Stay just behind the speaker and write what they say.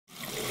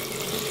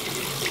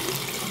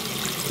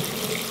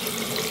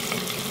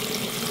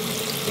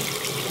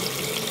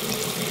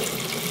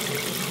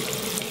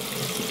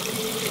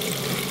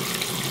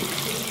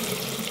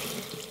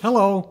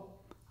Hello,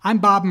 I'm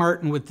Bob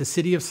Martin with the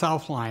City of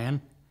South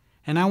Lyon,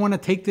 and I want to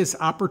take this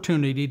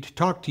opportunity to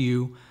talk to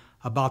you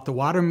about the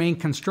water main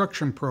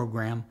construction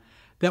program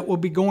that will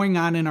be going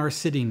on in our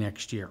city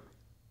next year.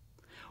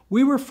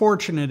 We were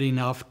fortunate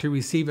enough to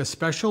receive a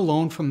special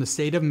loan from the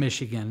state of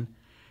Michigan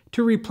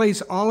to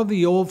replace all of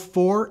the old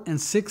 4 and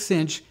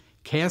 6-inch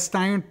cast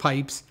iron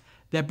pipes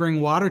that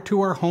bring water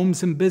to our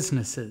homes and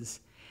businesses,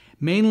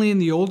 mainly in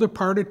the older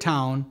part of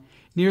town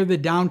near the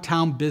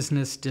downtown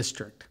business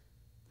district.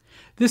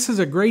 This is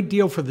a great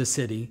deal for the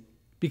city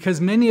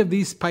because many of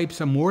these pipes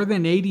are more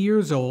than 80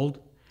 years old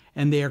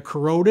and they are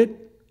corroded,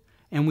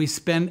 and we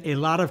spend a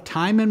lot of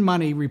time and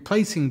money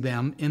replacing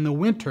them in the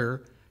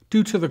winter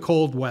due to the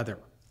cold weather.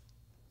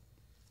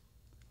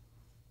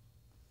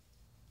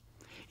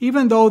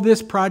 Even though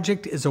this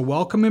project is a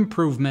welcome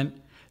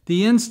improvement,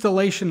 the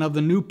installation of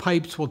the new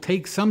pipes will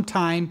take some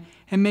time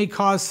and may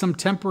cause some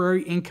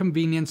temporary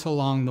inconvenience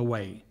along the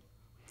way.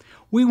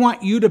 We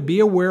want you to be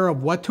aware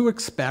of what to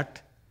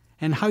expect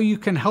and how you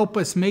can help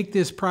us make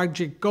this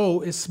project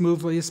go as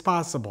smoothly as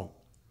possible.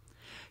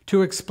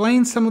 To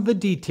explain some of the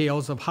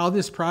details of how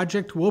this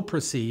project will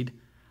proceed,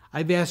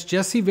 I've asked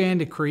Jesse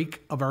Vandekreek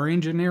of our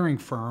engineering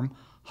firm,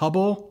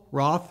 Hubbell,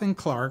 Roth &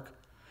 Clark,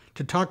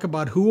 to talk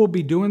about who will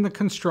be doing the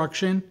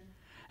construction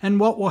and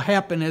what will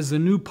happen as the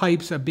new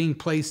pipes are being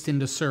placed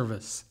into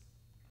service.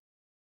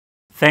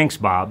 Thanks,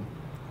 Bob.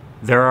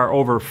 There are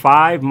over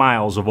 5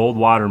 miles of old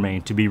water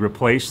main to be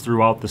replaced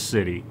throughout the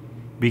city,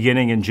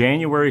 beginning in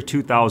January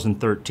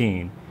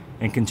 2013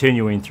 and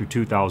continuing through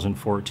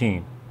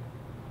 2014.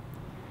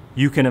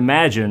 You can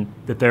imagine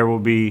that there will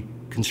be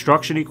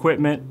construction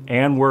equipment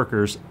and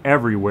workers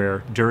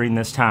everywhere during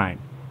this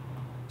time.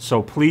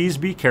 So please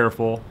be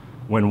careful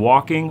when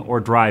walking or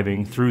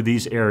driving through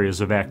these areas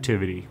of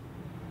activity.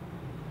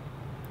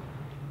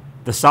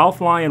 The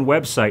South Lyon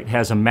website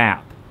has a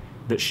map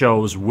that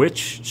shows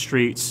which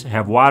streets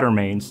have water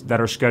mains that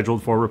are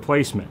scheduled for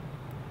replacement.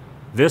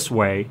 This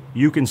way,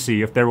 you can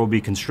see if there will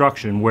be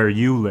construction where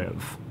you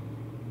live.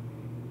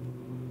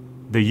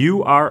 The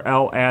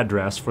URL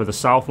address for the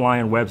South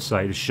Lyon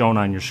website is shown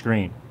on your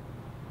screen.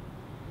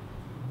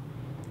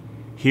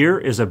 Here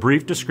is a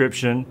brief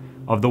description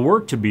of the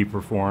work to be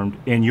performed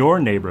in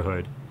your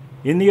neighborhood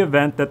in the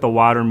event that the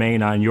water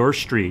main on your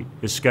street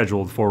is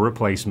scheduled for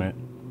replacement.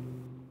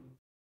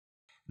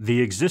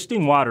 The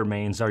existing water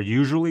mains are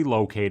usually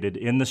located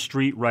in the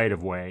street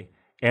right-of-way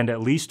and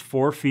at least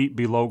 4 feet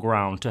below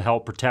ground to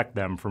help protect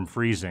them from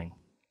freezing.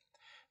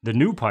 The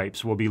new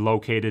pipes will be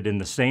located in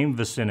the same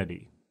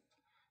vicinity.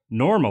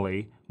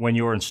 Normally, when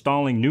you're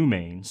installing new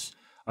mains,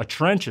 a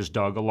trench is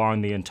dug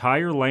along the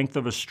entire length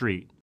of a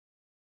street,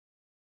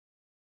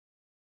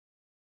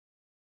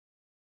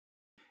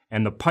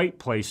 and the pipe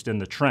placed in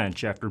the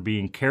trench after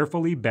being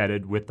carefully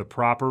bedded with the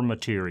proper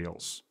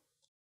materials.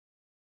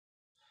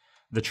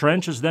 The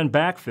trench is then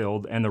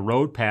backfilled and the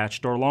road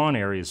patched or lawn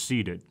areas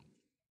seeded.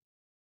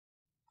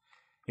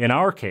 In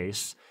our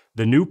case,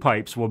 the new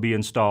pipes will be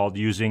installed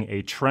using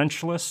a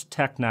trenchless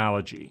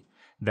technology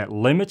that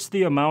limits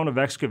the amount of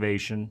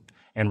excavation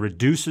and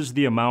reduces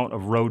the amount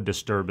of road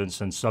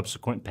disturbance and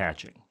subsequent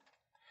patching.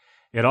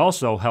 It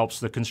also helps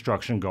the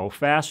construction go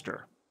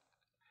faster.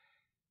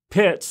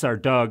 Pits are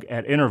dug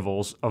at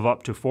intervals of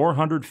up to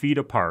 400 feet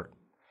apart,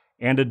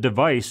 and a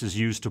device is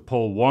used to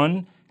pull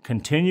one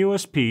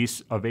continuous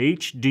piece of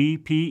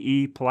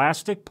HDPE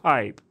plastic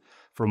pipe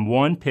from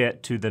one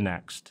pit to the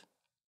next.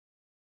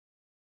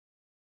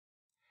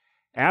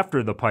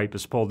 After the pipe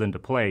is pulled into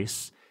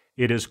place,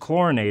 it is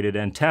chlorinated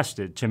and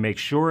tested to make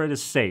sure it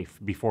is safe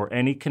before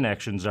any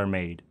connections are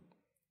made.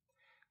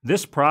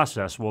 This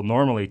process will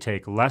normally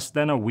take less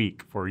than a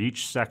week for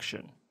each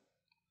section.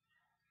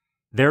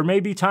 There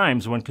may be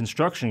times when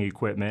construction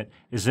equipment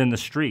is in the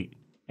street,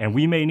 and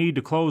we may need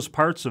to close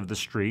parts of the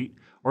street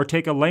or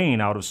take a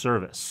lane out of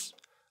service.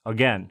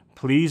 Again,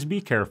 please be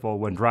careful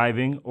when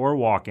driving or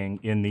walking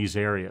in these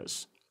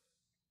areas.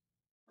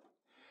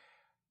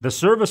 The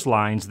service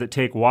lines that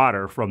take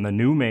water from the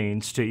new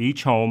mains to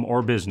each home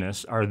or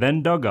business are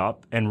then dug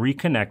up and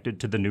reconnected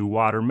to the new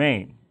water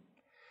main.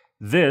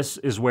 This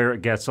is where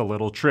it gets a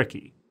little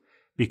tricky,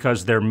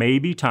 because there may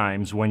be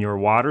times when your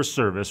water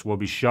service will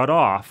be shut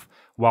off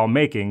while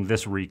making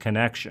this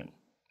reconnection.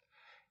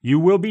 You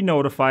will be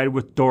notified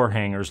with door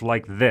hangers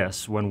like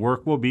this when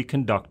work will be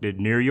conducted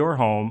near your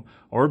home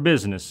or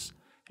business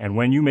and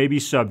when you may be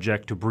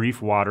subject to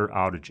brief water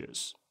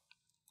outages.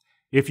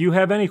 If you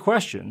have any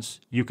questions,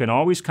 you can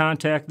always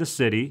contact the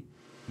city,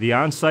 the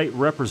on-site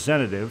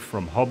representative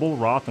from Hubbell,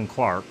 Roth &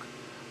 Clark,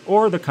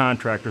 or the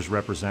contractor's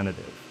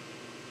representative.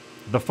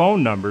 The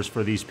phone numbers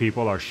for these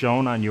people are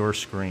shown on your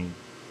screen.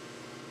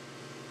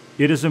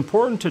 It is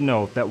important to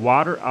note that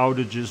water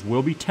outages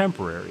will be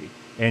temporary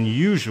and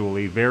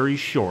usually very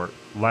short,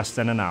 less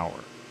than an hour.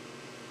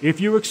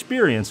 If you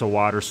experience a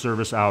water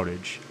service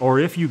outage, or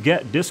if you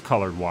get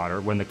discolored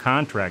water when the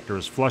contractor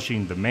is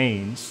flushing the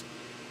mains,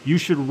 you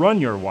should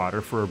run your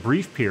water for a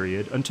brief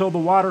period until the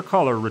water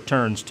color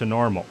returns to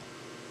normal.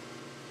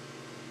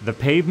 The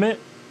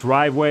pavement,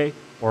 driveway,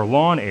 or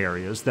lawn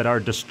areas that are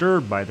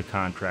disturbed by the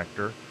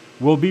contractor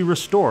will be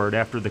restored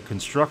after the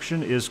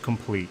construction is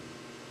complete.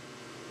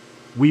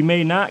 We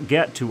may not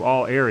get to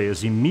all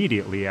areas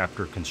immediately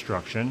after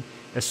construction,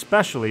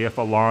 especially if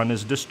a lawn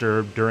is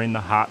disturbed during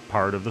the hot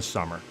part of the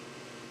summer.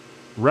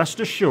 Rest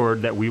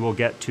assured that we will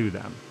get to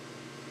them.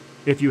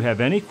 If you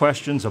have any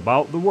questions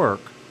about the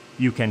work,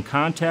 you can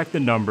contact the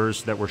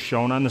numbers that were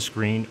shown on the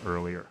screen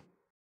earlier.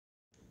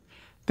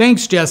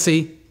 Thanks,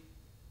 Jesse.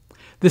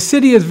 The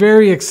city is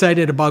very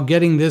excited about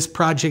getting this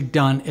project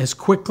done as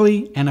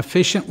quickly and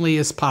efficiently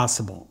as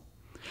possible.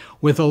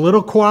 With a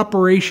little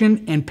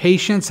cooperation and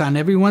patience on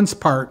everyone's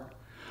part,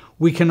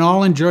 we can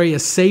all enjoy a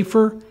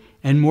safer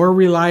and more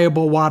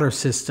reliable water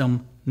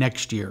system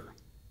next year.